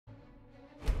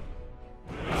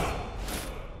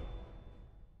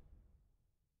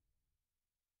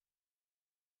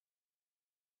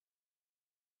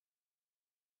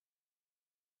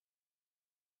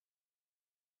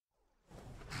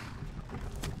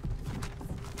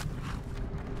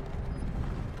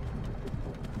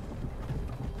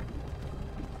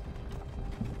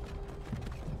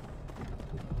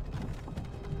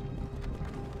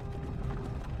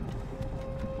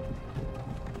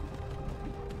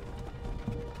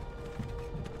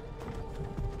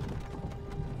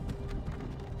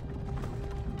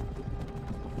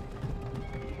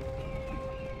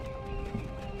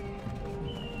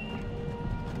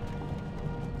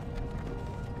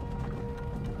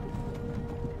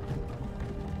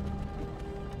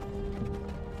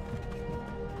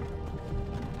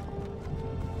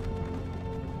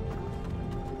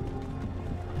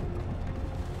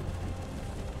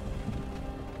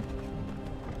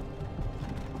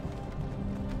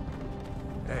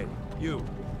Hey, you.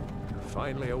 You're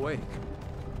finally awake.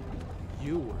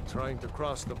 You were trying to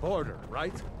cross the border,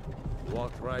 right?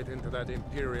 Walked right into that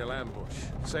Imperial ambush,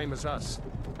 same as us.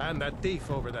 And that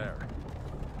thief over there.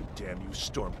 Damn you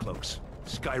Stormcloaks.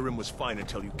 Skyrim was fine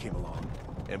until you came along.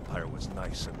 Empire was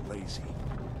nice and lazy.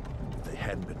 If they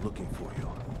hadn't been looking for you,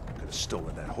 could have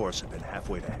stolen that horse and been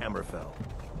halfway to Hammerfell.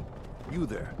 You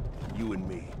there, you and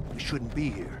me, we shouldn't be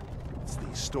here. It's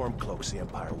these Stormcloaks the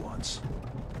Empire wants.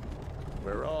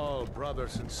 We're all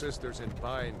brothers and sisters in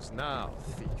binds now,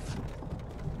 thief.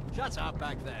 Shut up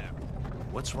back there.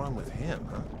 What's wrong with him,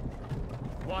 huh?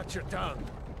 Watch your tongue.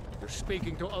 You're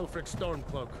speaking to Ulfric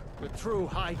Stormcloak, the true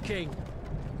High King.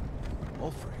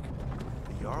 Ulfric?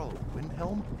 The Jarl of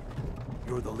Windhelm?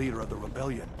 You're the leader of the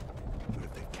rebellion. But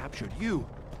if they captured you...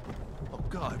 Oh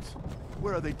gods,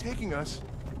 where are they taking us?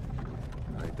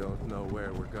 I don't know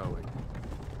where we're going,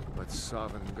 but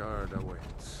Sovngarde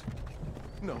awaits.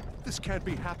 No, this can't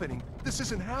be happening. This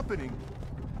isn't happening.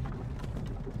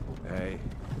 Hey,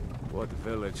 what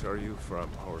village are you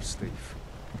from, horse thief?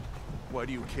 Why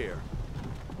do you care?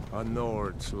 A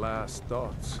Nord's last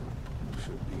thoughts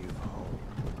should be of home.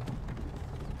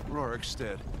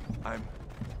 Rorikstead.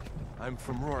 I'm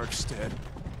from Rorikstead.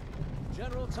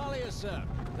 General Tullius, sir.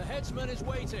 The headsman is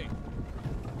waiting.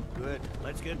 Good.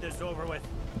 Let's get this over with.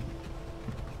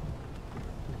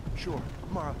 Sure.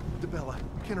 Mara, Dibella,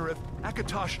 Kinnereth,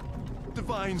 Akatosh,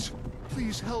 Divines,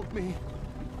 please help me.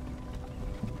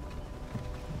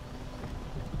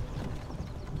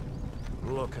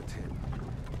 Look at him.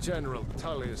 General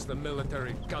Tullius, the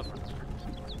military governor.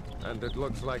 And it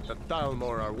looks like the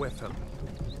Dalmor are with him.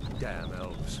 Damn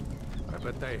elves. I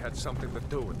bet they had something to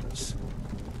do with this.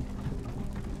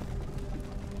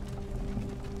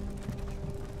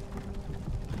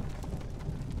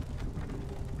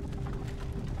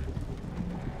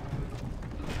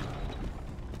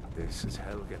 This is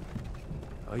Helgen.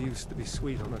 I used to be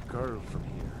sweet on a girl from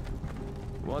here.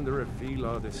 Wonder if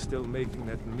Vilod is still making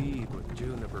that mead with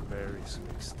juniper berries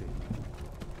mixed in.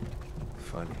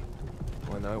 Funny,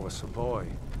 when I was a boy,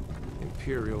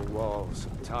 Imperial walls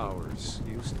and towers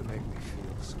used to make me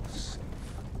feel so safe.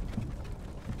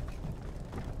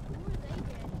 Who are they,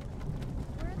 Daddy?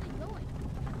 Where are they going?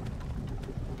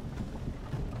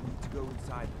 To go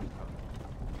inside and come.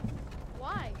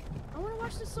 Why? I want to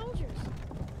watch the soldiers.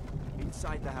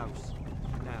 Inside the house.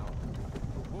 Now.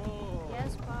 Whoa!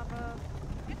 Yes, Papa.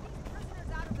 Get these prisoners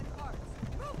out of the carts.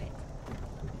 Move it!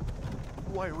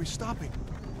 Why are we stopping?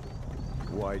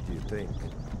 Why do you think?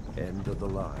 End of the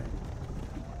line.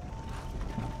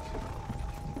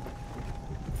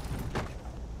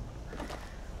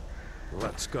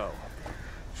 Let's go.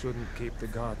 Shouldn't keep the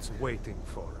gods waiting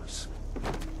for us.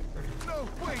 No,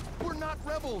 wait! We're not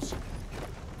rebels!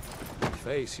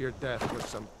 Face your death with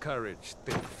some courage,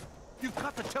 thief. You've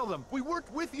got to tell them! We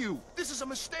weren't with you! This is a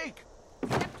mistake!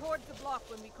 Step towards the block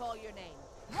when we call your name.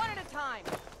 One at a time.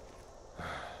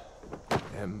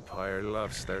 Empire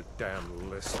loves their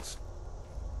damn lists.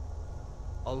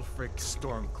 Ulfric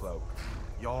Stormcloak,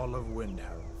 Jarl of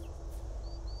Windhelm.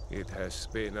 It has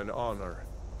been an honor,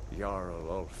 Jarl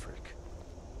Ulfric.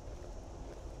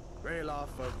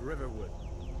 Ralof of Riverwood.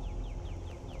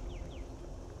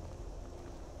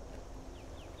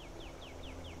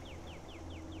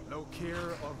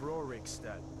 Lokir of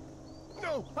Rorikstead.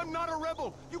 No! I'm not a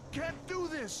rebel! You can't do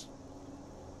this!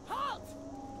 Halt!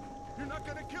 You're not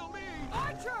gonna kill me!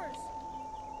 Archers!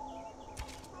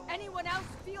 Anyone else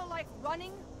feel like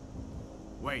running?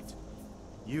 Wait.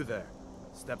 You there.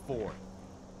 Step forward.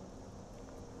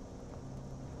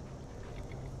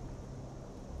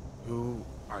 Who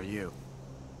are you?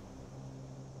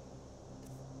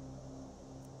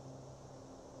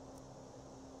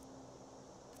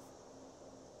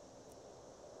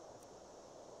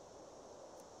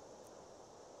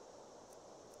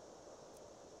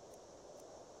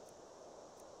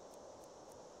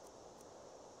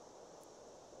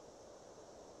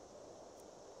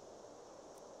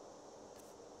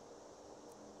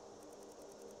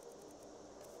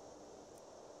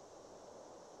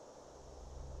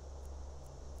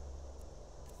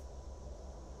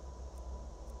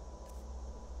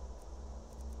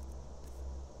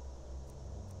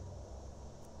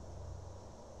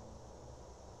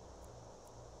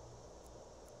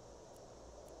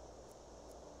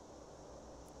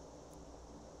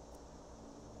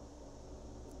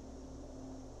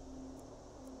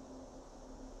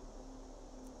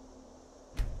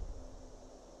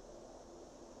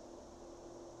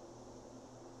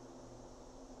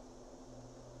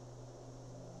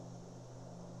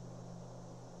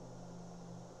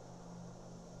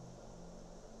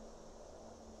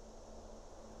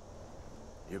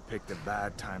 You picked a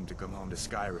bad time to come home to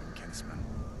Skyrim, Kinsman.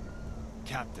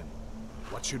 Captain,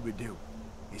 what should we do?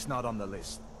 He's not on the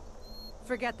list.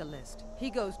 Forget the list. He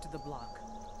goes to the block.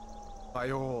 By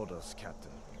your orders,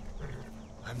 Captain.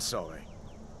 I'm sorry.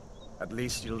 At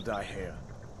least you'll die here,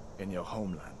 in your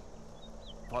homeland.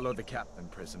 Follow the captain,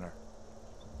 prisoner.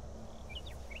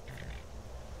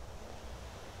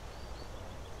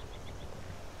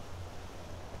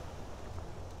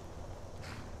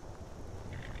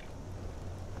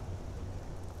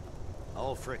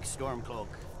 Ulfric Stormcloak.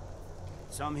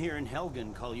 Some here in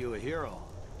Helgen call you a hero,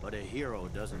 but a hero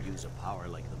doesn't use a power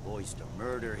like the voice to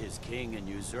murder his king and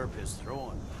usurp his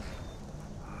throne.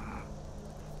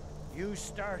 You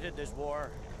started this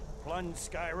war, plunged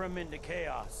Skyrim into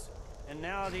chaos, and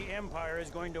now the Empire is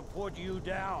going to put you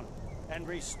down and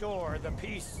restore the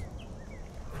peace.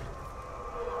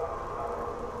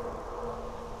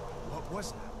 What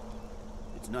was that?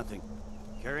 It's nothing.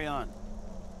 Carry on.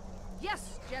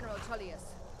 Yes, General Tullius.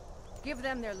 Give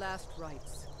them their last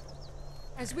rites.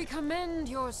 As we commend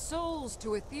your souls to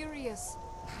Aetherius,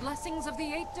 blessings of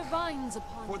the Eight Divines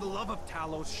upon For the love of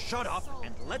Talos, shut up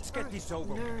and let's get this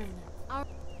over with. Learn our...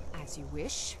 As you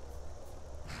wish.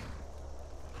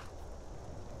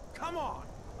 Come on!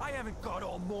 I haven't got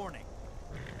all morning.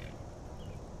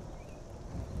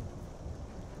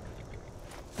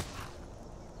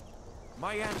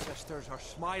 My ancestors are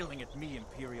smiling at me,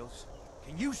 Imperials.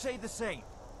 Can you say the same?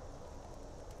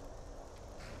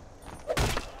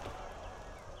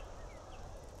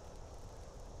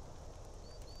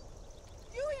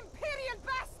 You Imperial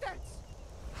bastards!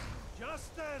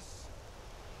 Justice!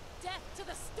 Death to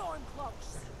the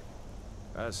Stormcloaks!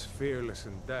 As fearless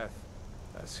in death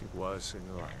as he was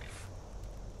in life.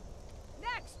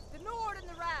 Next, the Nord and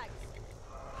the Rags.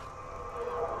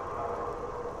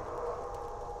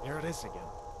 Here it is again.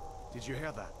 Did you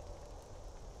hear that?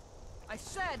 I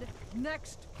said,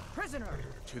 next, prisoner.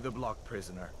 To the block,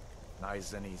 prisoner.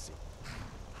 Nice and easy.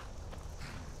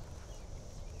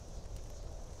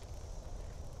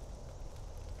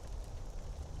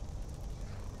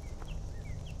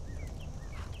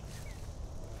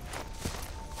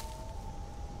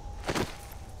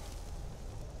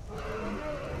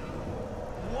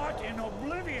 What in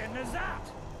oblivion is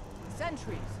that?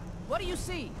 Sentries. What do you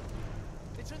see?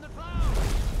 It's in the clouds!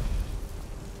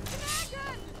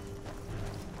 Dragon!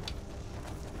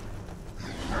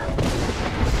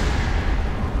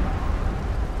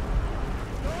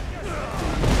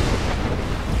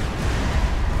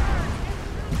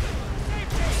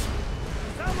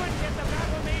 Someone get the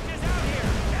battle mages out here,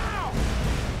 now!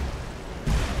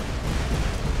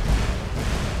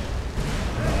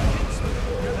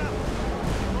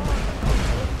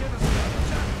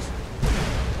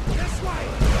 This way!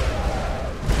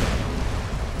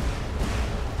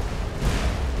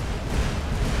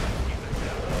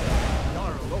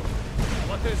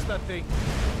 What is that thing?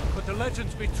 Could the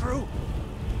legends be true?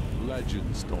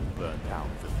 Legends don't burn down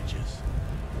villages.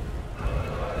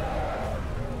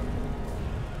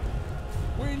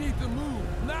 We need to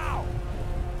move, now!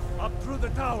 Up through the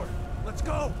tower. Let's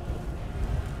go!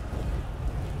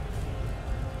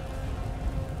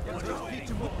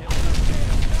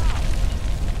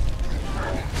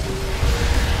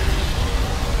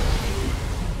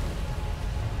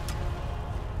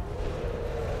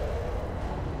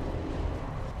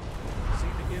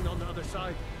 See the inn on the other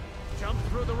side. Jump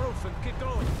through the roof and keep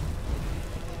going.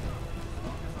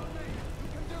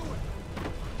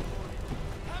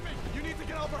 You need to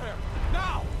get over here!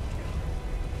 Now!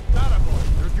 That boy,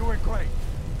 you're doing great.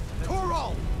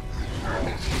 Toro!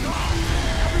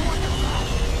 Everyone get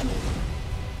back!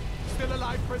 Still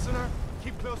alive, prisoner?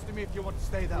 Keep close to me if you want to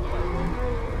stay that way.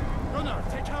 Gunnar,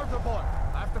 take care of the boy.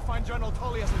 I have to find General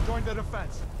Tullius and join the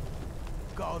defense.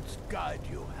 Gods guide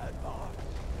you, Hadvar.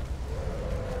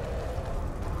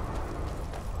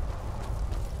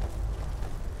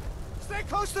 Stay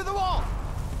close to the wall!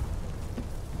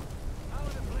 How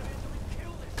in oblivion do we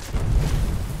kill this?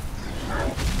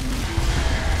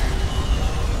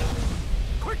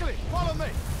 Quickly, follow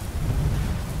me!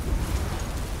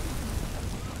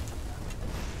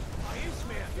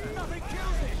 Nothing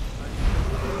kills it!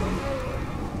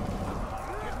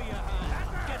 Give me a hand.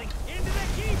 Getting into the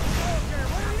keep, soldier!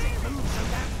 What are you move so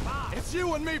that fast? It's you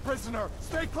and me, prisoner!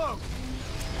 Stay close!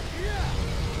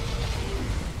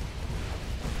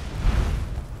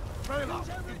 Trailer,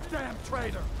 you damn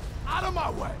traitor! Out of my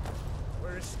way!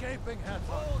 We're escaping, Hadvar.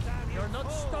 Oh, damn you. You're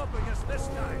not stopping us this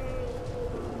time.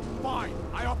 Fine,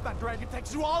 I hope that dragon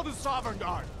takes you all to Sovereign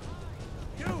Guard!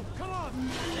 You, come on!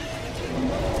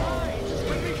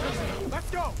 With me, prisoner!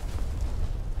 Let's go!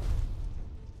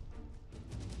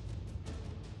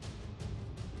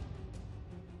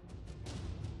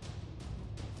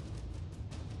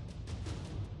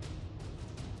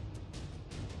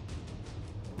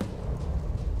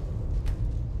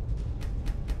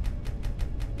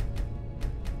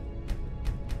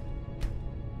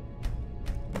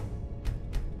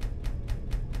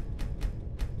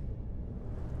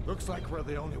 Looks like we're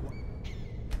the only one.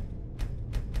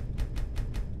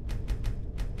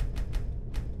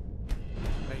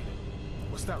 Made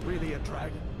it. Was that really a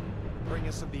dragon? Bring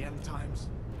us of the end times?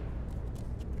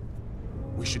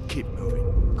 We should keep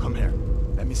moving. Come here.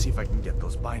 Let me see if I can get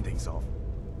those bindings off.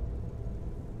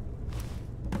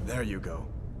 There you go.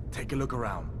 Take a look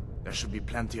around. There should be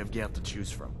plenty of gear to choose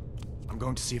from. I'm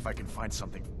going to see if I can find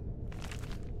something.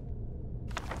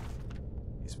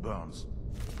 His bones.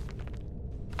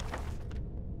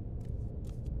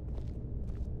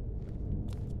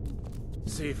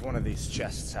 See if one of these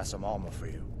chests has some armor for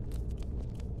you.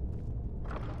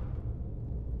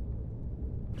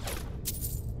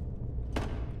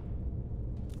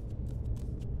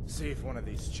 See if one of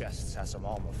these chests has some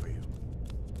armor for you.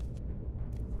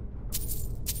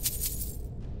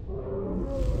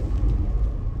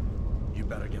 You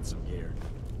better get some gear.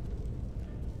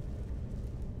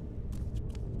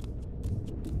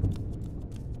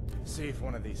 See if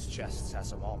one of these chests has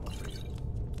some armor for you.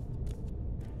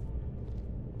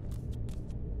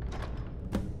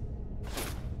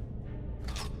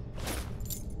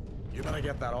 You better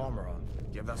get that armor on.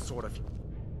 Give that sword a few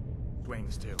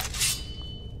swings too.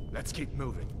 Let's keep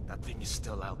moving. That thing is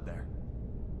still out there.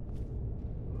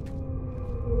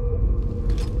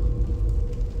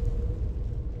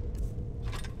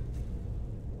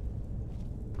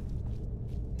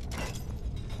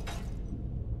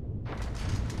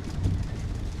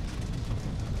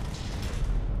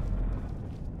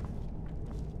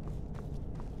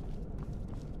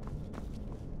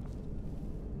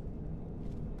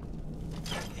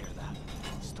 Hear that?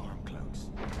 Stormcloaks.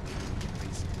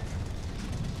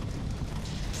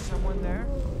 Someone there?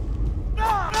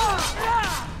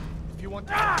 If you want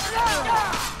to...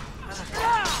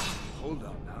 Hold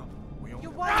on now. We only...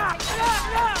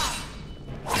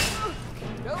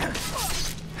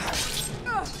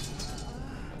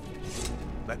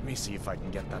 Let me see if I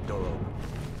can get that door open.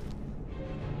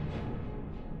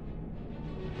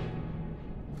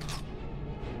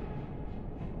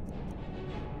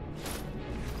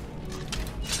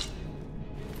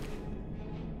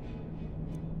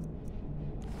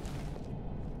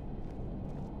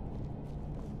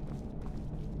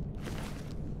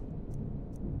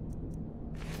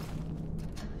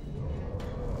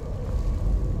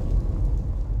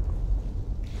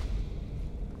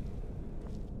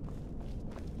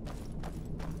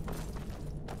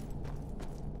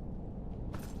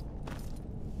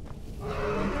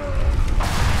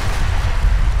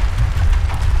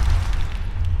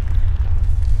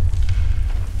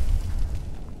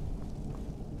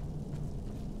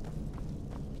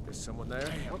 Someone there?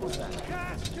 What was that?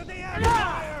 Cast to the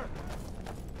Empire!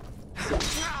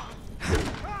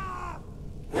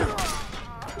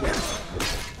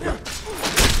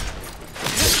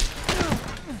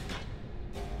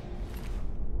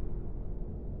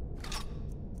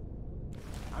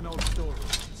 An old story.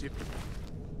 See if...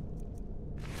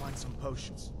 Find some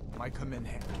potions. Might come in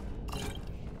handy.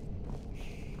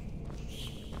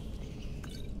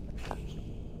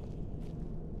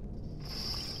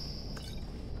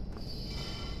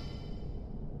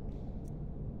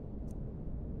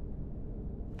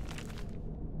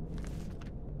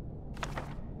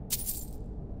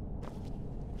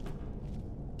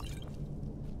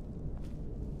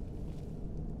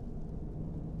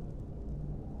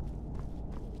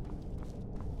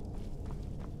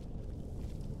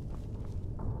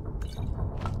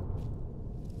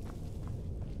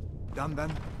 Done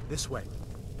then? This way.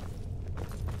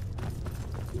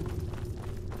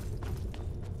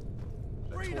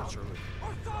 Freedom! Show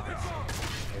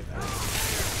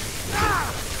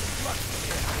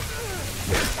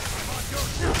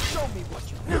me what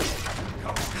you know.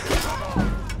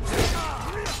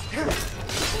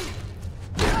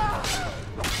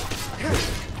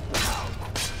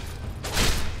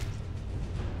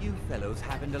 You fellows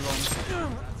happened along.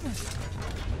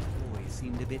 Boys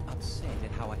seemed a bit upset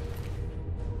at how I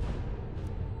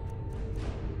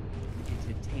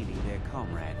entertaining their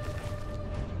comrade.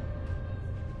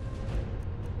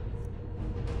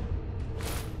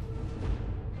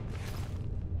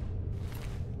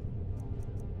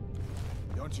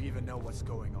 Don't you even know what's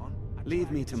going on?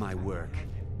 Leave me to my work,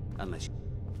 unless you...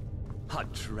 A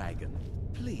dragon,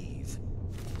 please.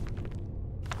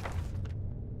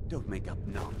 Don't make up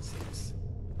nonsense.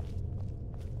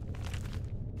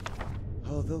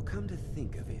 Although, come to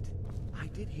think of it, I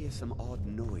did hear some odd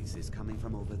noises coming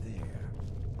from over there.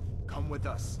 Come with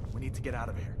us. We need to get out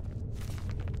of here.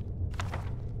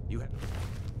 You have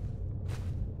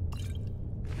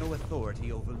no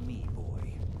authority over me,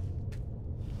 boy.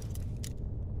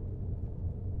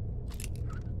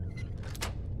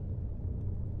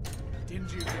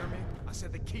 Didn't you hear me? I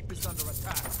said the keep is under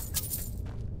attack.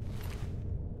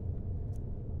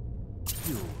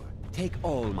 You, take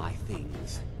all my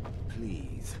things,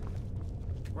 please.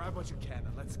 Grab what you can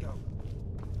and let's go.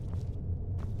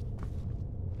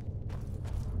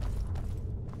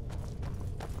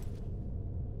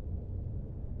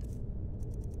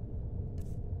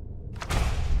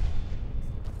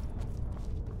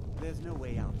 There's no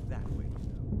way out that way,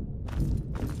 you know.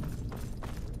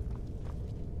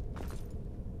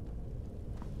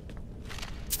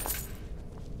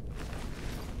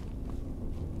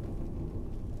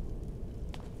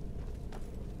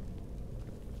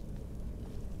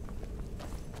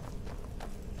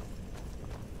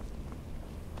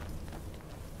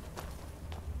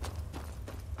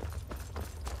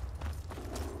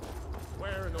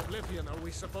 Where in Oblivion are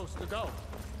we supposed to go?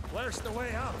 Where's the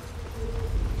way out?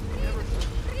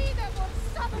 Freedom or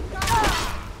Southern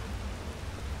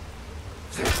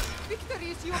Victory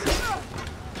is yours!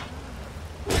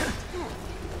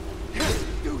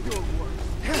 Do your work.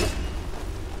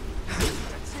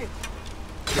 That's it.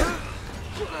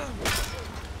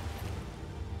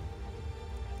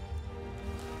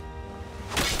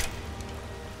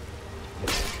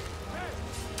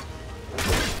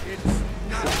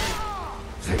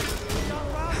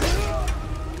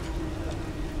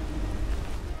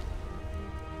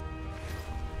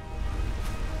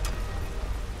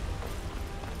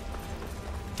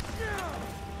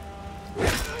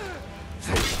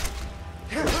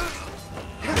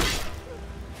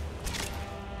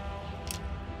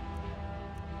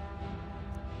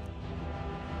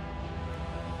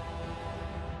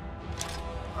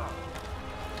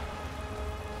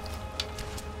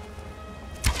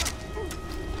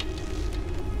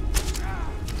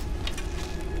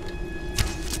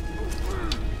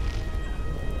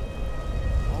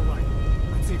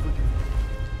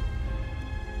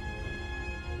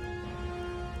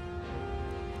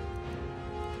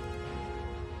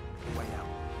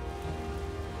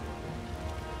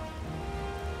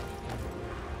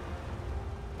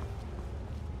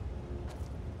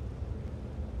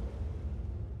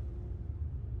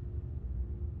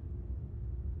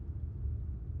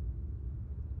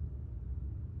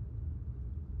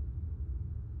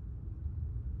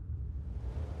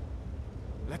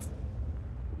 Let's... See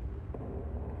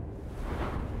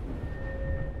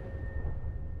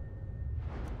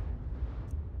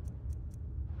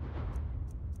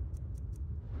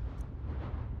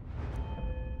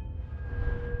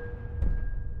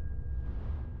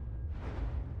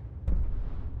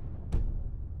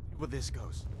where this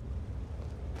goes.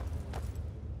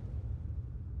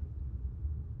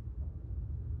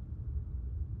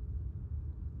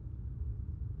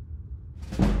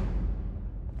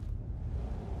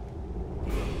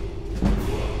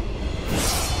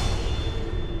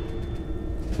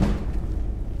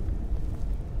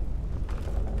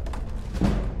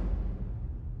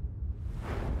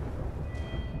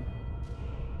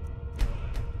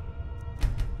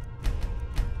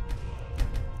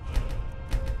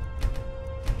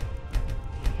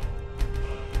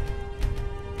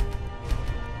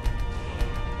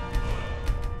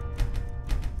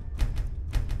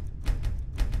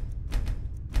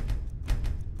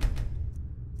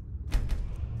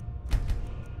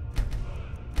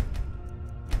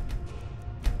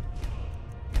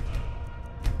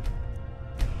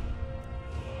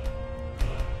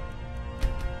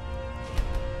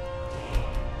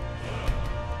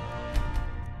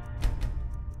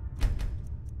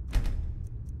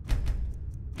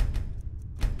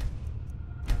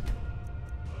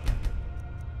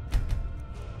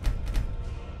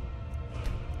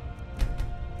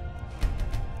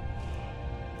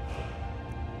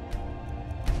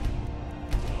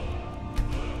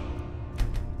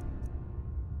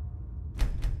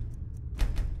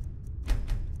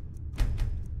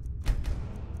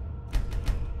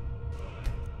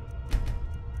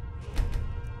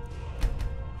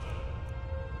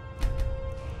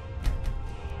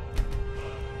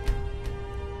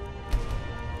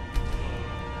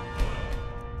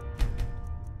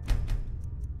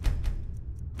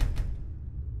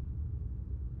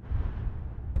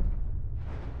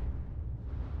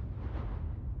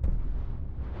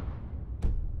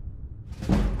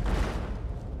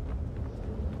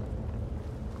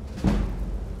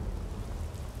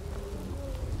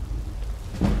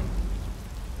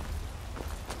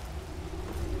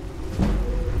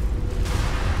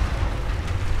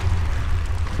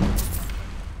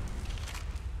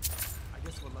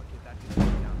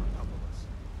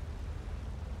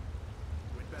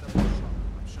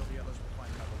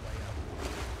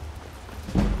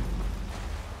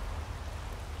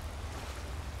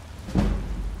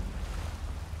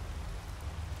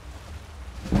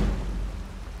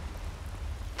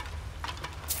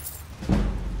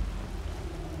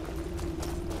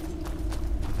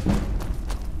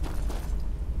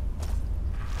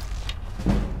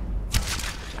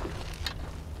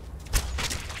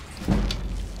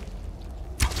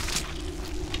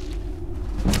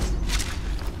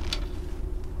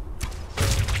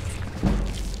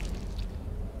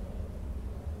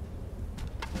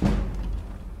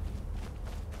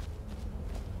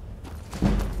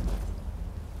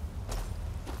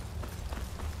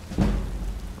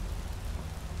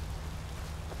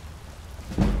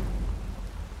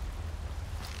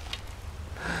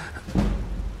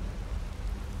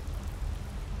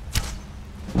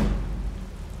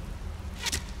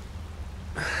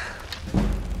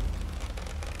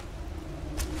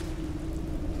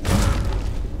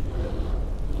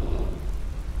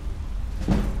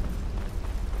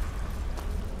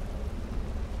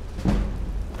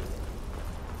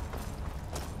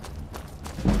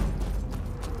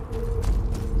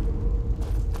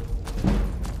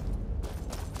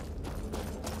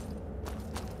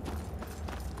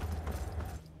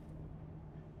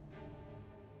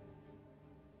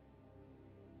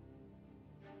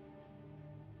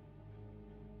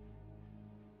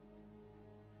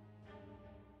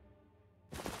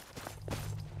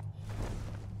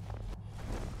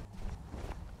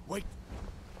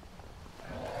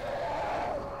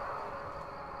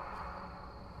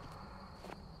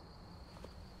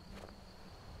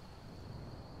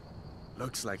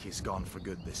 Looks like he's gone for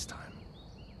good this time.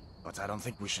 But I don't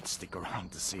think we should stick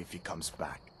around to see if he comes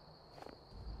back.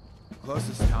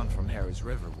 Closest town from here is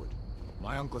Riverwood.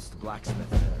 My uncle's the blacksmith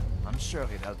there. I'm sure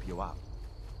he'd help you out.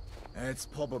 It's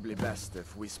probably best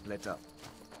if we split up.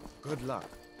 Good luck.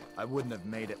 I wouldn't have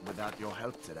made it without your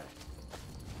help today.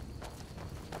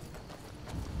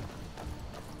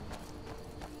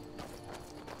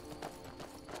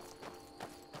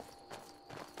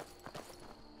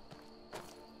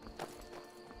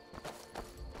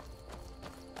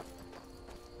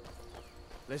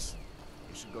 Listen,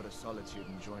 you should go to Solitude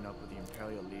and join up with the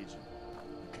Imperial Legion.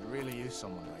 We could really use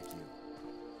someone like you.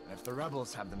 And if the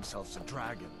rebels have themselves a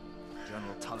dragon,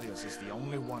 General Tullius is the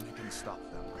only one who can stop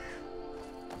them.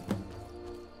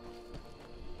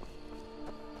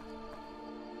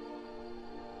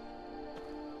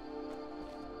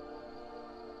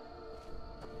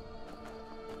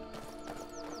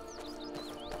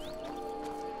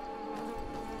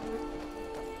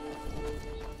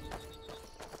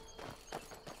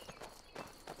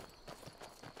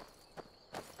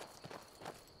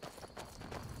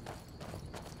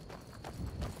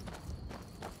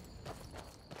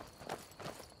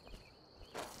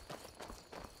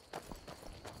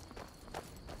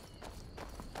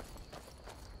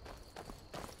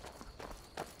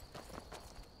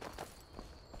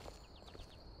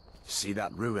 See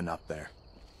that ruin up there?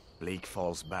 Bleak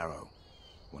Falls Barrow.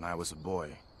 When I was a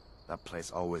boy, that place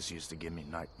always used to give me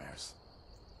nightmares.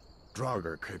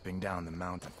 Draugr creeping down the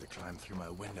mountain to climb through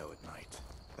my window at night.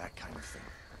 That kind of thing.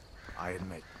 I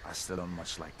admit, I still don't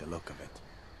much like the look of it.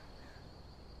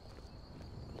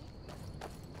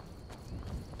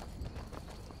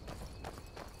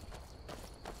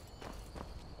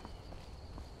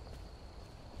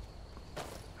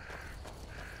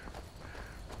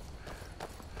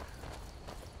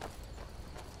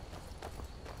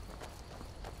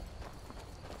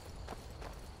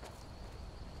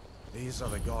 These are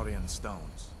the Guardian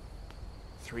Stones.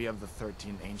 3 of the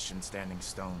 13 ancient standing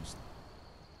stones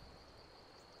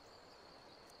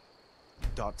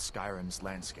dot Skyrim's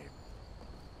landscape.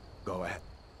 Go ahead.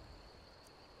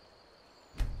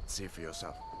 See for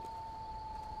yourself.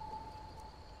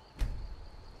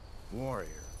 Warrior.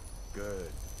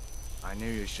 Good. I knew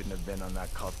you shouldn't have been on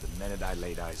that cult the minute I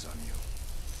laid eyes on you.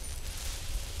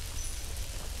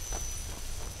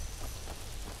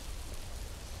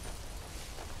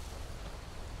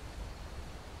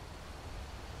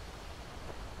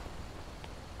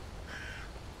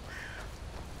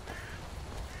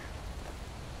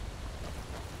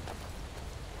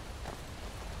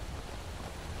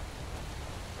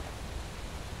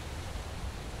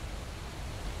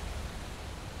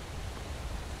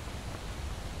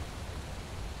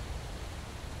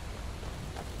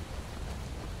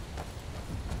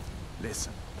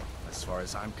 Listen, as far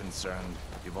as I'm concerned,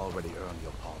 you've already earned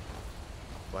your pardon.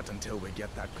 But until we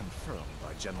get that confirmed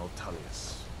by General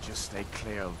Tullius, just stay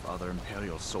clear of other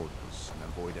Imperial soldiers and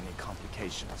avoid any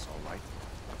complications, all right?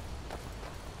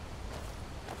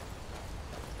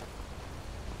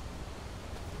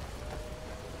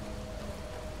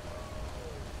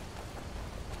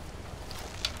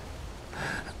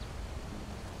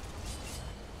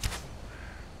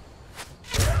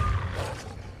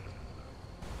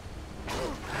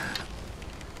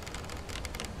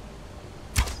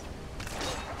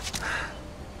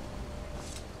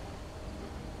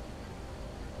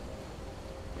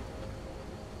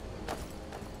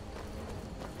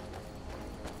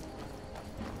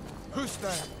 Who's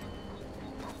there?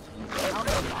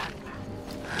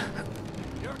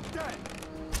 You're dead!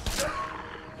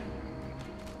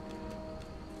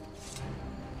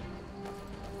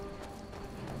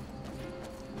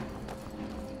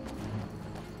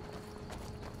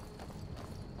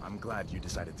 I'm glad you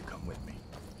decided to come with me.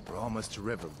 We're almost to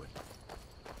Riverwood.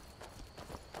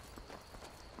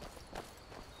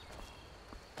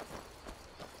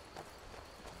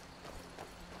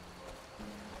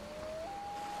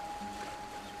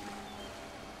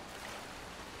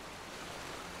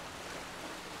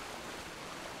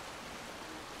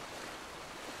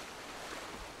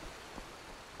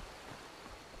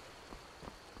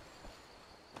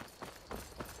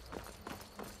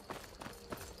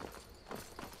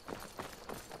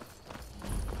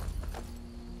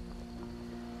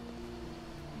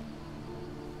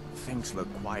 Things look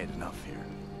quiet enough here.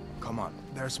 Come on,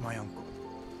 there's my uncle.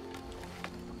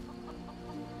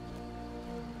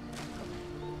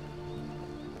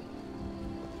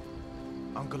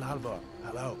 Uncle Halvor,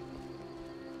 hello.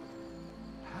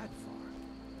 Hadvar,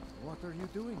 what are you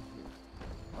doing here?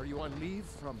 Are you on leave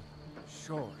from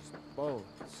shores,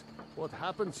 bones? What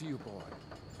happened to you, boy?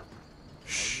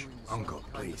 Shh, Uncle,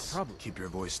 please, keep your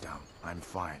voice down. I'm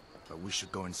fine, but we should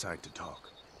go inside to talk.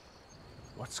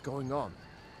 What's going on?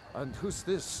 And who's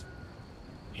this?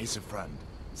 He's a friend.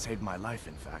 Saved my life,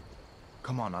 in fact.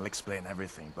 Come on, I'll explain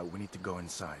everything, but we need to go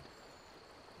inside.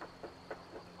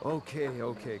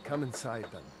 Okay, come inside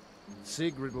then.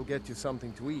 Sigrid will get you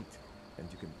something to eat, and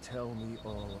you can tell me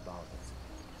all about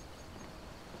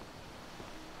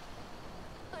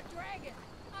it. A dragon!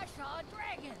 I saw a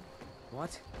dragon!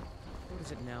 What? What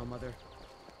is it now, Mother?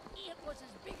 It was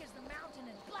as big as the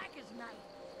mountain and black as night.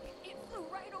 It flew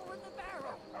right over the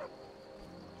barrel.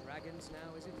 Dragons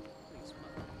now, is it? Please,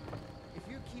 Mother. If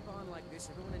you keep on like this,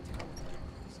 everyone in town will think you're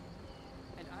crazy.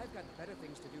 And I've got better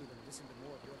things to do than listen to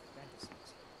more of your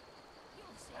fantasies.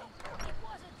 You'll see. It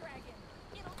was a dragon.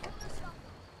 It'll kill us all.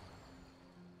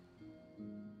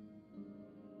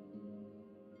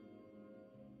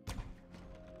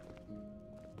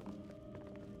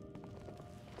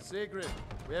 Sigrid,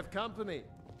 we have company.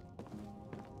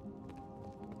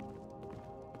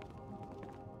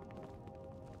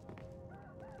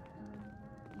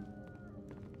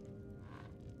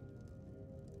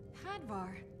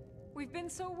 Hadvar, we've been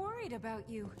so worried about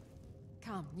you.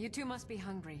 Come, you two must be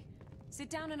hungry. Sit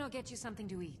down and I'll get you something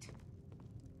to eat.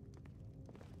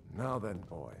 Now then,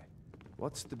 boy,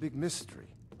 what's the big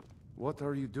mystery? What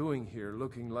are you doing here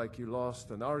looking like you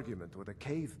lost an argument with a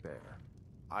cave bear?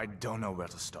 I don't know where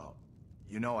to start.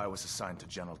 You know I was assigned to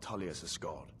General Tullius'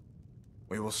 guard.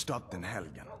 We were stopped in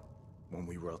Helgen when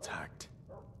we were attacked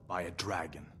by a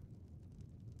dragon.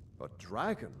 A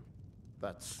dragon?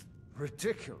 That's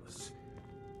ridiculous.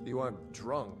 You aren't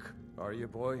drunk, are you,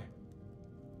 boy?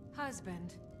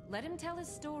 Husband, let him tell his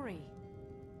story.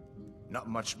 Not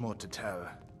much more to tell.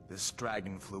 This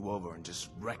dragon flew over and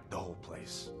just wrecked the whole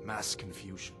place. Mass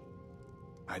confusion.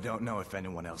 I don't know if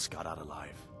anyone else got out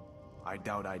alive. I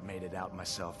doubt I'd made it out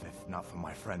myself if not for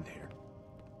my friend here.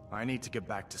 I need to get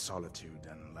back to Solitude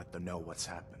and let them know what's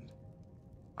happened.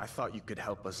 I thought you could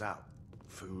help us out.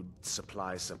 Food,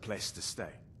 supplies, a place to stay.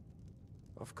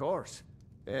 Of course.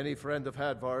 Any friend of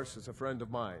Hadvar's is a friend of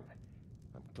mine.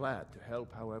 I'm glad to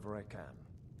help however I can.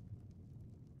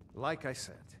 Like I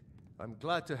said, I'm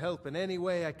glad to help in any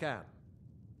way I can.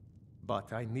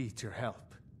 But I need your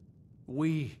help.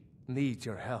 We need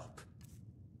your help.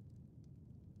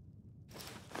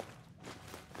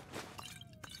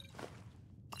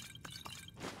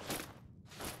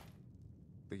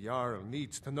 The Jarl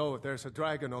needs to know if there's a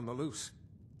dragon on the loose.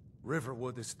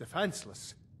 Riverwood is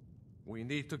defenseless. We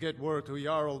need to get word to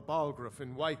Jarl Balgruuf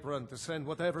in Whiterun to send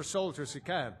whatever soldiers he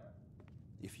can.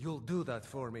 If you'll do that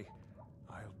for me,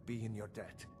 I'll be in your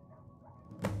debt.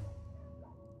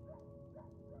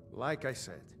 Like I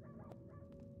said,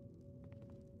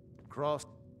 cross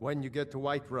when you get to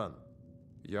Whiterun.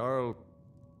 Jarl,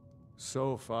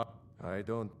 so far, I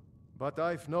don't... But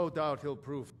I've no doubt he'll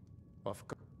prove... Of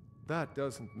course, that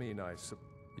doesn't mean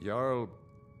Jarl,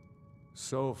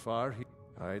 so far,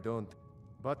 I don't...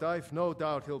 But I've no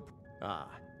doubt he'll...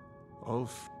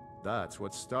 Ulf, that's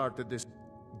what started this...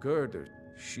 Girder,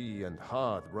 she and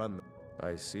Hod run...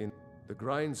 I seen the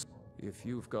grinds... If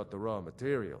you've got the raw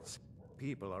materials,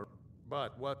 people are...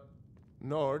 But what...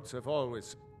 Nords have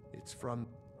always... It's from...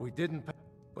 We didn't...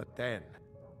 But then...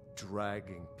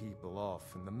 Dragging people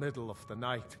off in the middle of the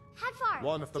night. Hadvar,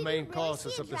 One of the main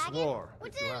causes of this war.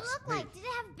 What did it look like? Did it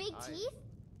have big teeth?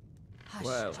 Hush.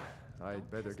 Well,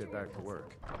 I'd better get back to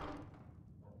work.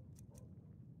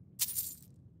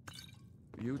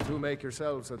 You two make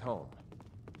yourselves at home.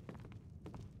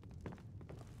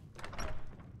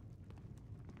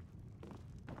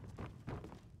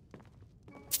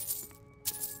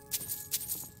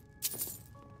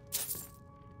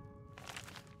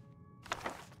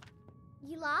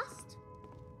 You lost?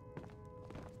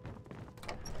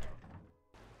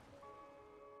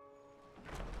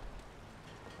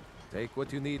 Take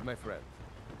what you need, my friend.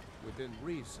 Within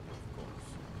reason, of course.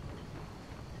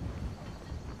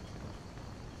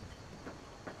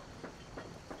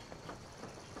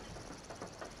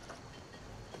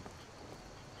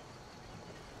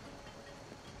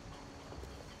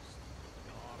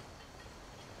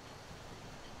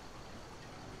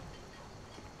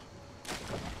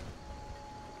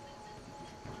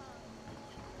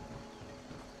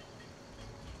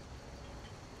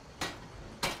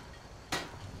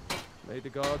 May the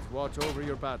gods watch over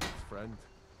your battles, friend.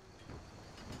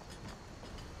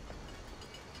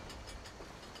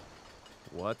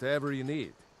 Whatever you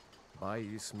need. Buy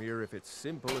Ysmir if it's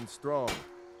simple and strong.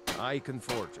 I can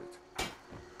forge it.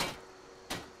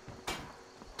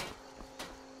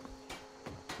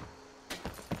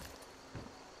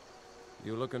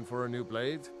 You looking for a new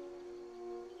blade?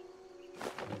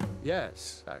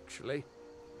 Yes, actually.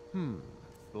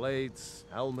 Blades,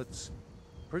 helmets,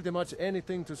 pretty much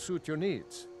anything to suit your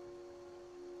needs.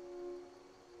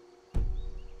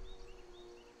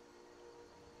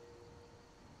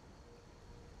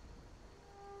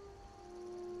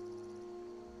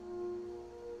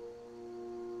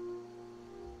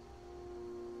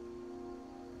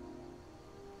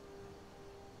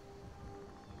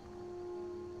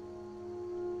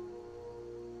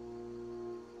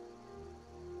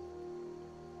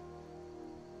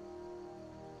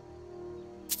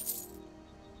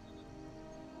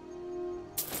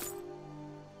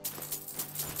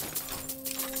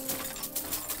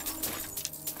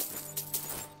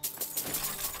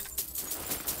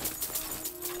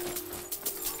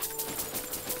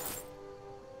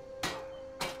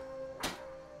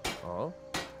 Oh?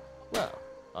 Well,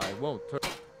 I won't turn.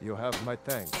 You have my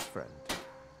thanks, friend.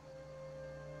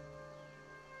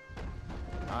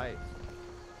 I...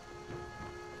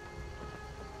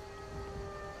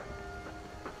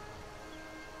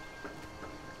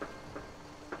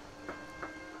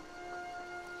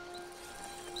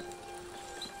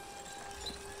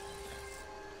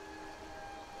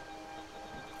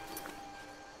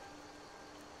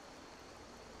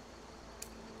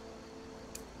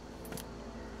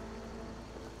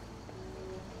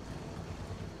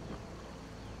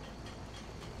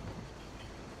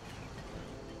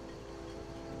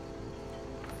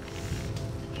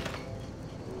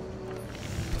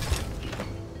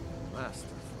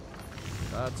 Masterful.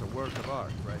 That's a work of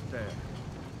art right there.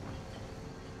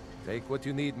 Take what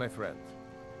you need, my friend.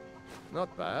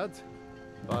 Not bad,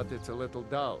 but it's a little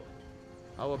dull.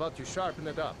 How about you sharpen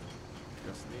it up?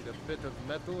 Just need a bit of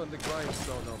metal and the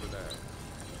grindstone over there.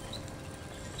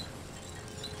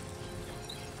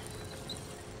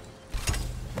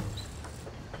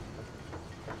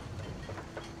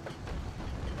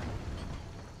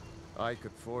 I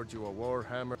could forge you a war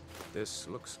hammer. This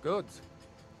looks good.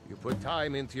 You put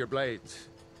time into your blades.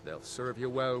 They'll serve you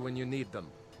well when you need them.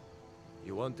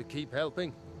 You want to keep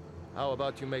helping? How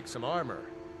about you make some armor?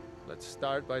 Let's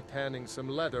start by tanning some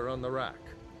leather on the rack.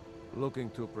 Looking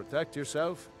to protect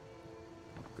yourself?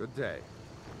 Good day.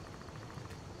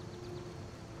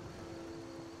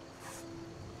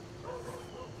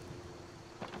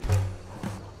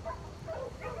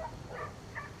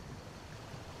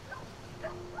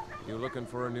 You looking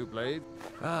for a new blade?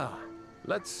 Ah,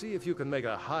 let's see if you can make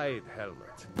a hide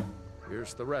helmet.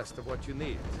 Here's the rest of what you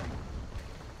need.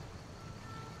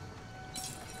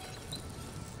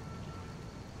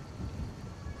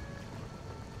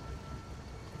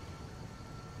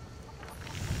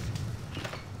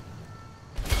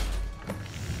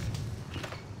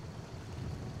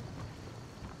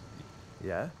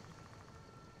 Yeah?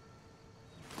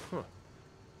 Huh.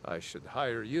 I should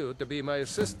hire you to be my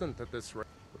assistant at this rate.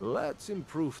 Let's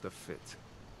improve the fit.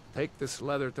 Take this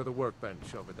leather to the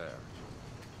workbench over there.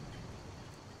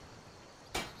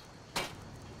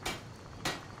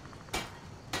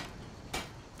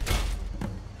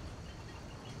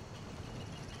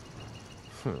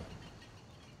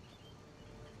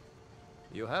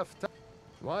 You have time.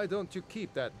 Why don't you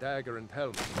keep that dagger and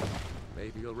helmet?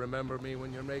 Maybe you'll remember me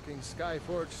when you're making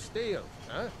Skyforged steel,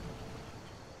 huh?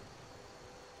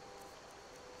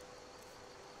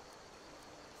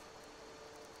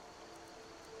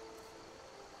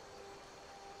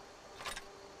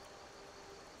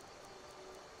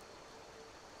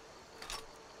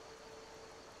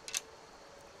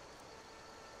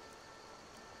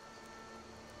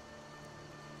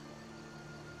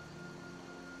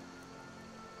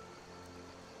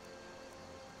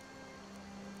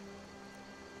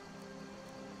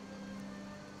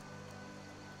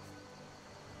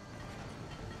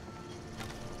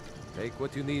 Take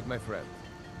what you need, my friend.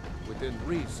 Within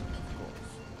reason, of course.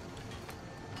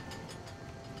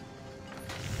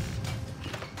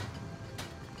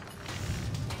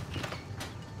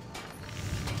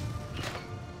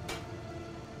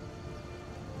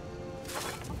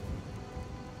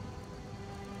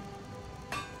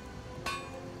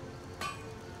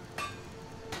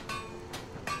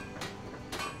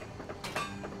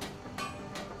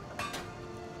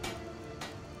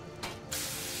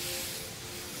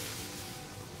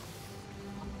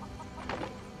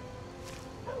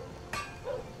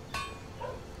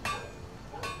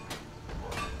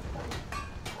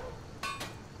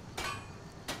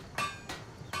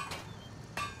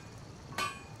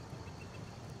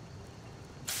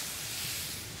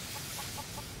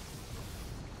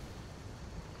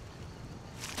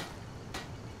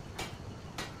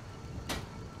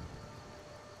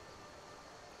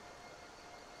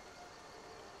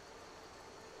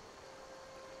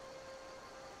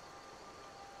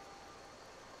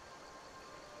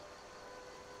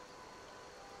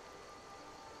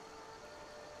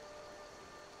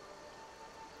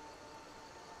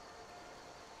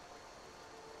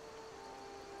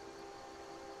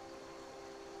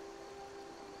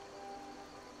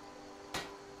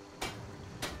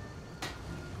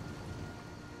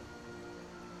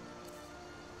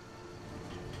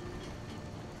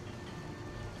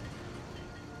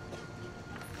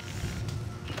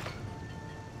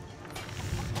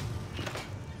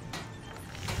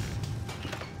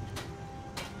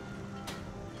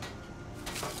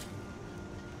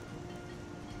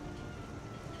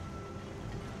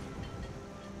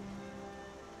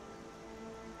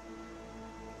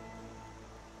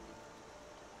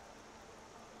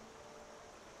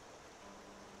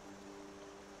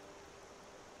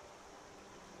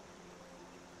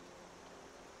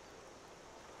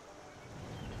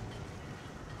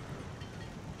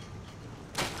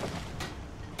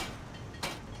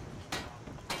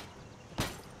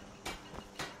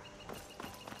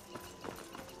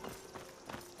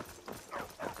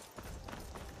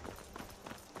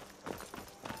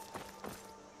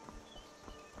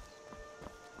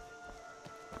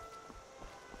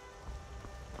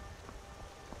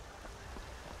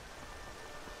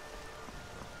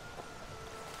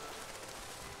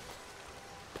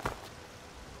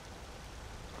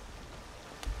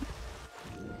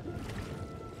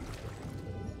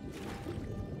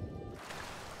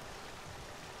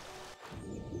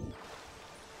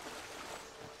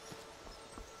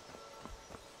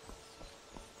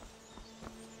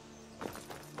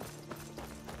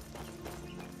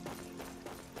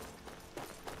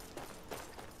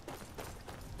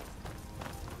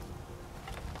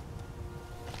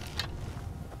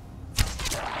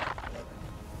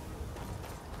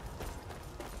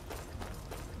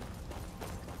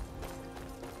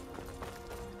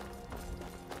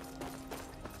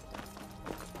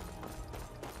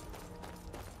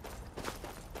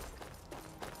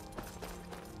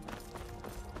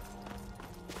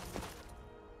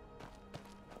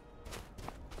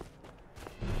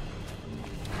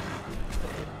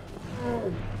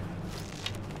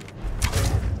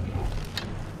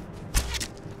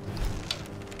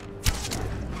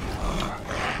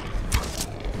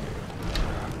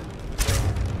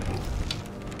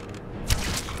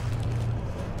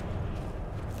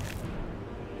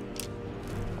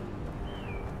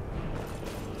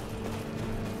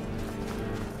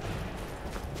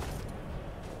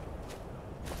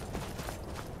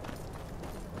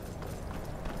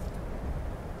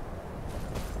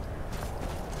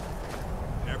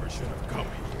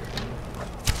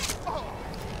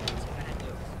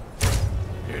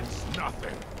 It's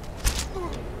nothing.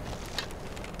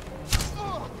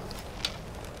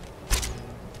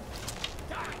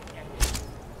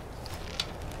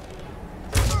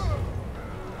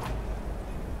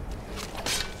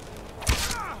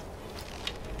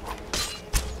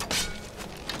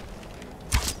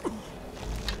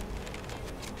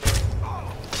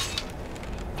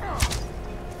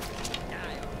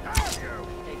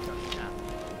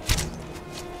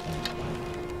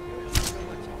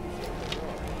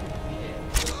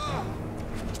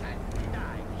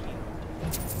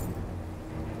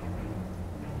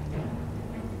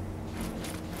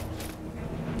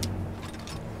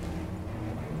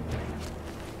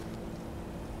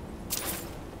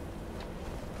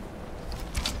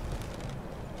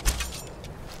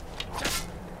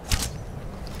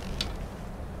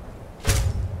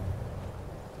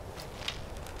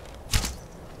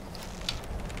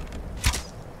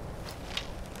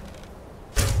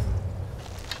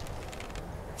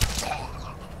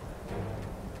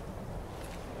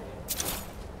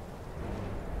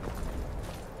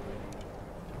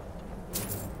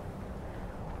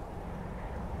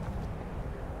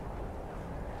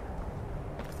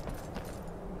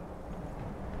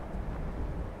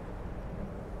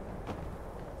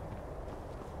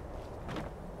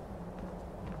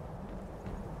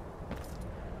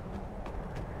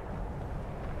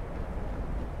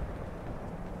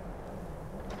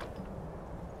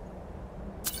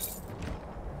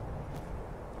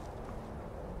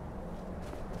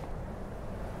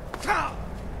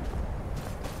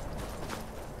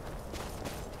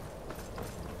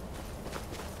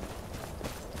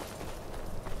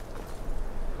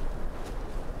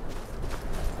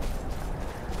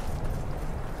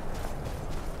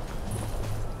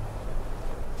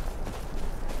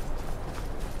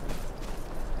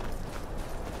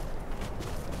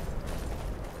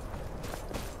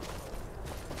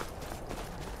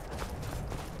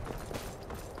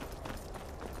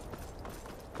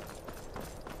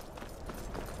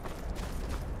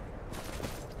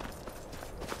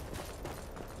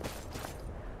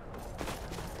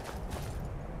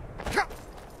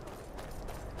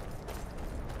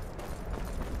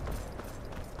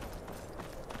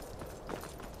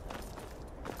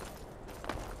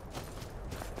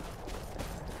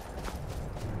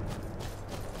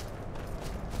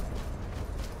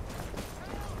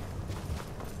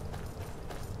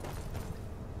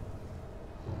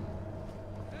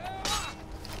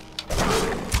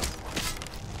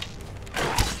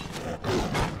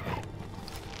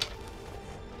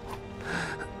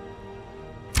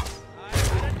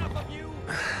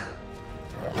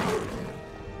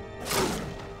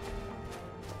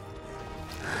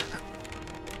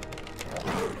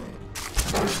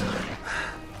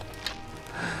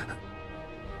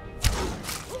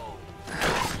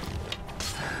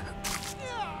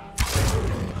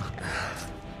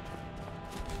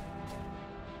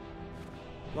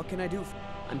 What can I do?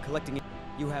 I'm collecting it.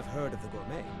 You have heard of the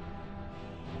gourmet.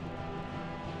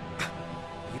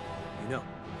 You know,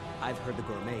 I've heard the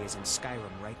gourmet is in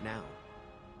Skyrim right now.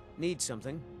 Need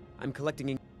something? I'm collecting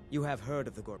in. You have heard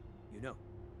of the gourmet. You know,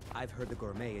 I've heard the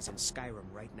gourmet is in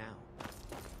Skyrim right now.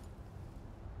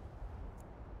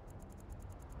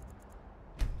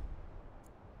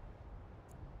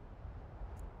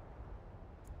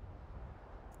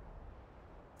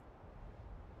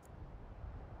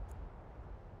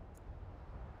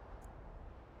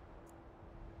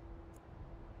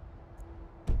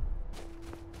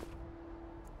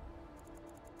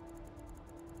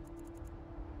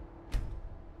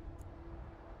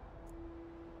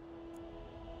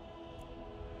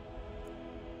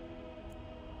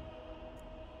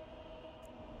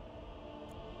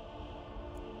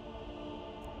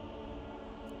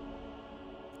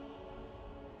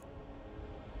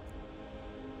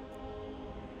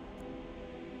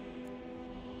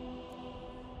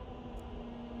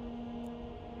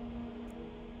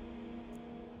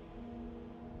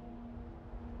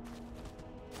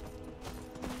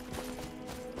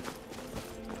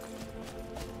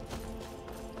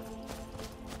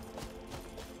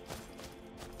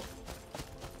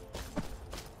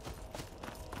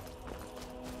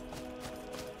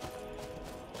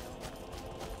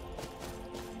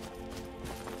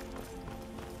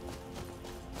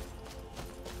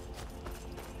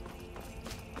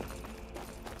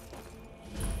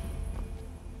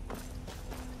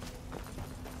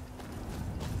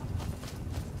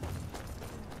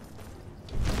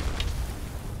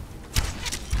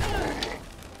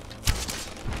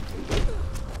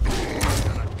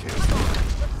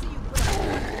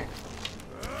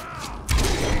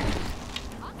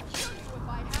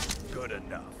 Good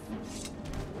enough.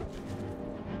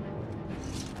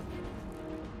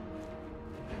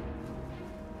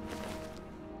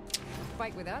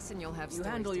 fight with us and you'll have You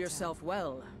stories handle to yourself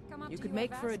well. tell. Come up You to could your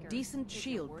make for a Vasker, decent if you're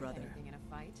shield, worth brother. anything in a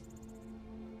fight.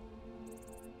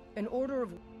 An order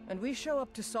of... And we show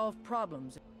up to solve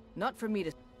problems. Not for me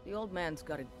to... The old man's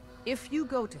got it. If you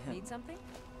go to him... Need something?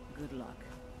 Good luck.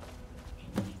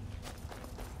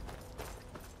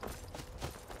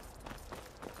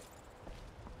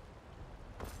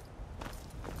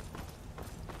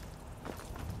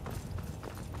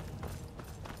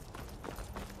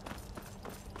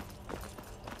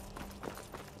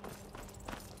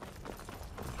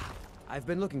 I've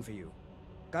been looking for you.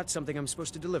 Got something I'm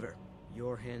supposed to deliver.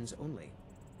 Your hands only.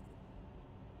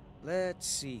 Let's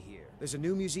see here. There's a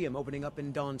new museum opening up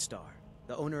in Dawnstar.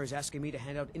 The owner is asking me to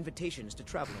hand out invitations to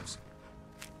travelers.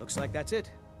 Looks like that's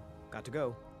it. Got to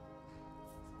go.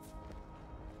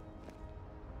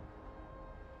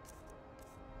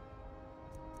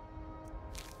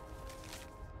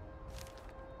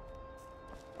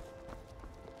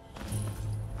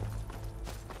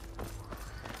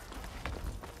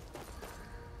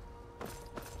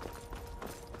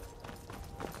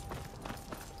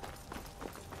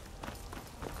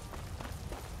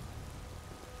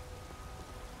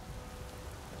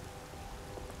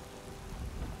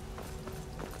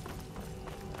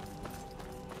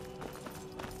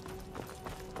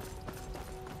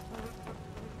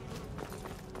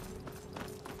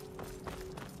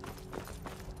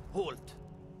 Halt!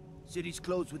 City's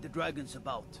closed with the dragons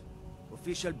about.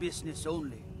 Official business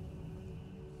only.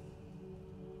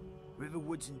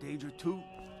 Riverwood's in danger too?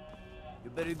 You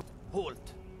better go.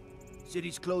 Halt!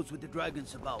 City's closed with the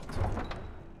dragons about.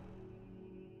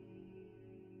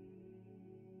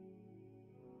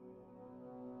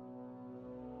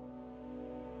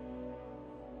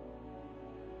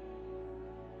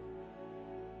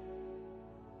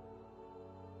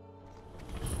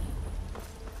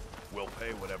 We'll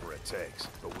pay whatever it takes,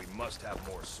 but we must have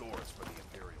more swords for the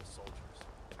Imperial soldiers.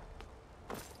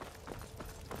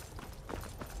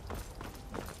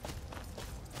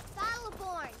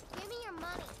 Battleborn, give me your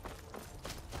money.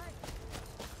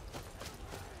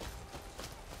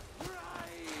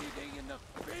 Riding in the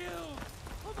field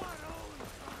of our own.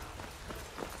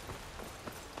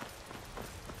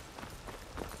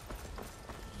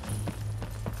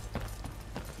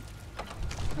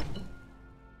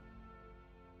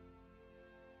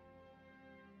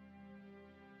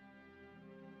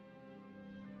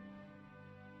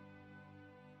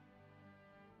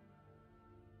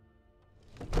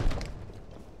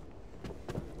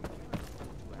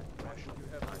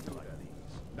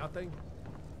 Nothing?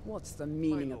 What's the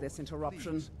meaning of this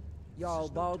interruption? Jarl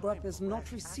Balgrup is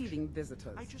not receiving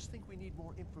visitors. I just think we need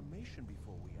more information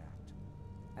before we act.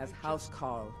 As House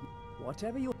Carl,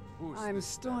 whatever you... I'm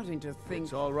starting to think...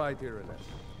 It's all right, Ireland.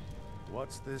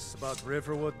 What's this about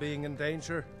Riverwood being in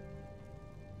danger?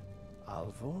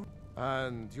 Alvor?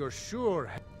 And you're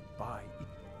sure... By...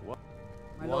 What?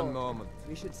 My One lord, moment.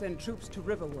 we should send troops to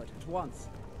Riverwood at once.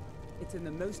 It's in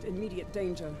the most immediate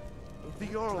danger. If The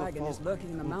that Jarl of dragon is Balgrup lurking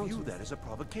in the will mountains... view that as a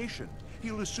provocation.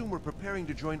 He'll assume we're preparing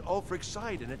to join Ulfric's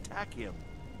side and attack him.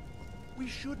 We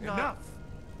should not... Enough!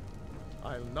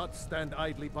 I'll not stand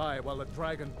idly by while the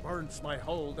dragon burns my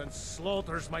hold and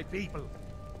slaughters my people.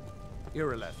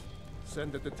 Irileth,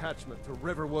 send a detachment to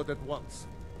Riverwood at once.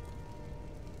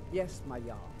 Yes, my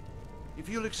Jarl. If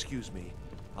you'll excuse me,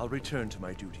 I'll return to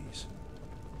my duties.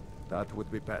 That would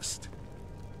be best.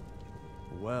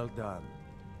 Well done.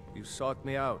 You sought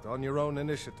me out on your own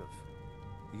initiative.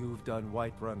 You've done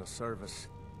Whiterun a service,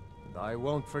 and I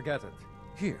won't forget it.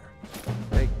 Here,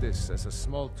 take this as a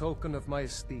small token of my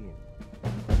esteem.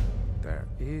 There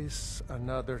is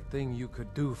another thing you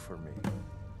could do for me.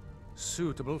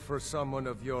 Suitable for someone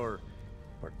of your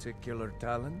particular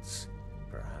talents,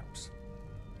 perhaps.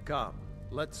 Come,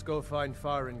 let's go find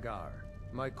Farengar,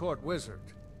 my court wizard.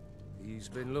 He's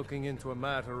been looking into a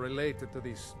matter related to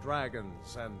these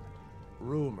dragons and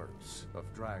rumors of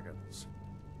dragons.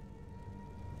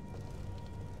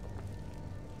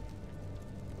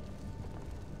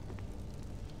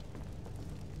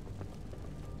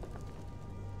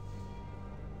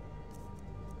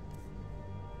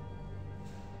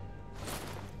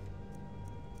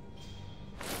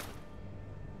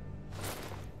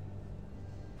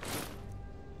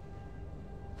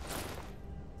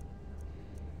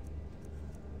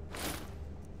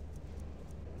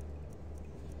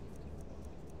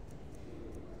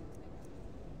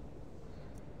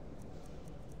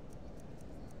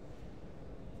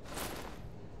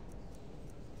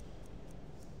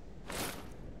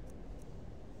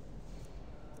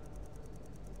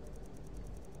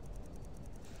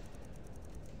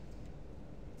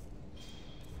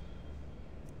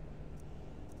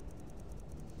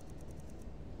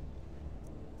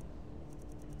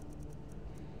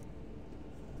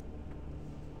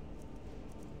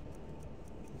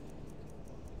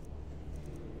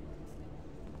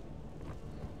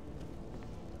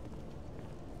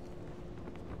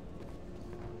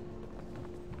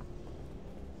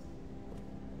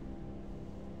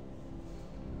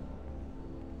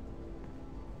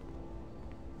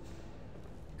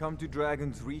 Come to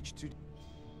Dragon's Reach to...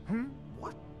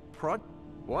 What?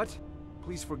 What?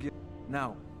 Please forgive...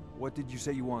 Now, what did you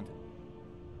say you wanted?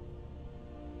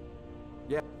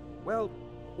 Yeah, well,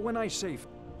 when I say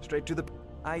straight to the...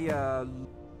 I,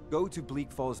 go to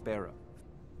Bleak Falls Barrow.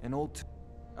 An old...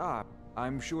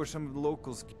 I'm sure some of the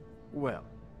locals... Well,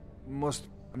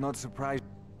 I'm not surprised,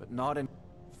 but not in...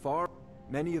 Far...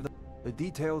 Many of the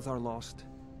details are lost.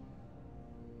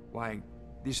 Why,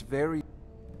 this very...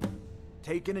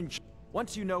 Taken and...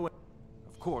 Once you know it...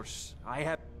 Of course, I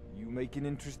have... You make an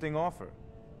interesting offer.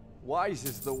 Wise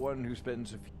is the one who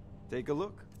spends a few... Take a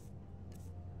look.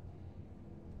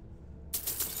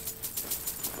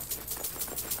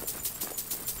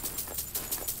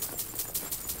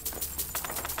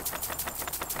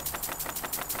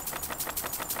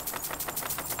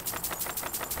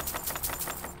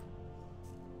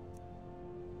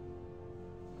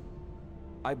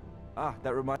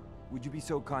 That reminds... Would you be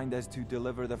so kind as to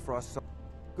deliver the frost...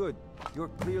 Good. You're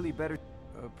clearly better...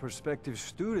 A prospective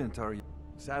student, are you?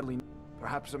 Sadly,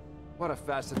 perhaps What a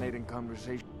fascinating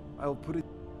conversation. I'll put it...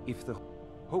 If the...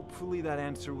 Hopefully that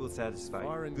answer will satisfy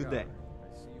you. Good day.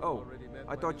 Oh,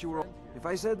 I thought you were... If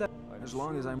I said that... As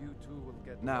long as I'm...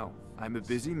 Now, I'm a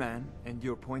busy man, and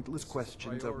your pointless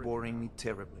questions are boring me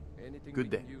terribly. Good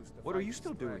day. What are you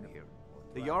still doing here?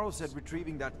 The Jarl said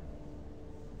retrieving that...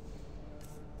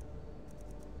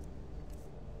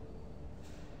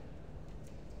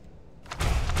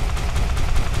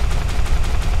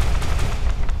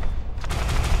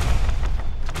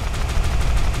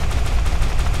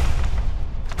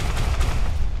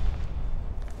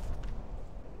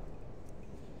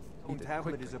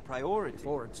 Tablet is a priority,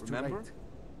 remember?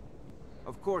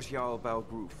 Of course, Jarl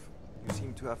Balgroof. You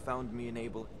seem to have found me an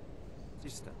able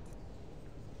assistant.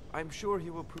 I'm sure he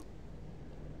will prove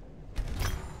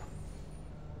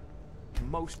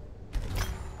most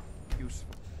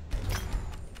useful.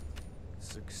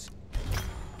 Succeed.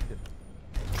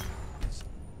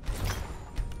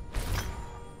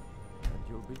 And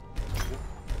you'll be...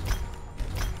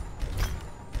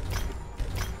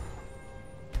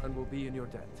 And will be in your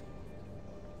debt.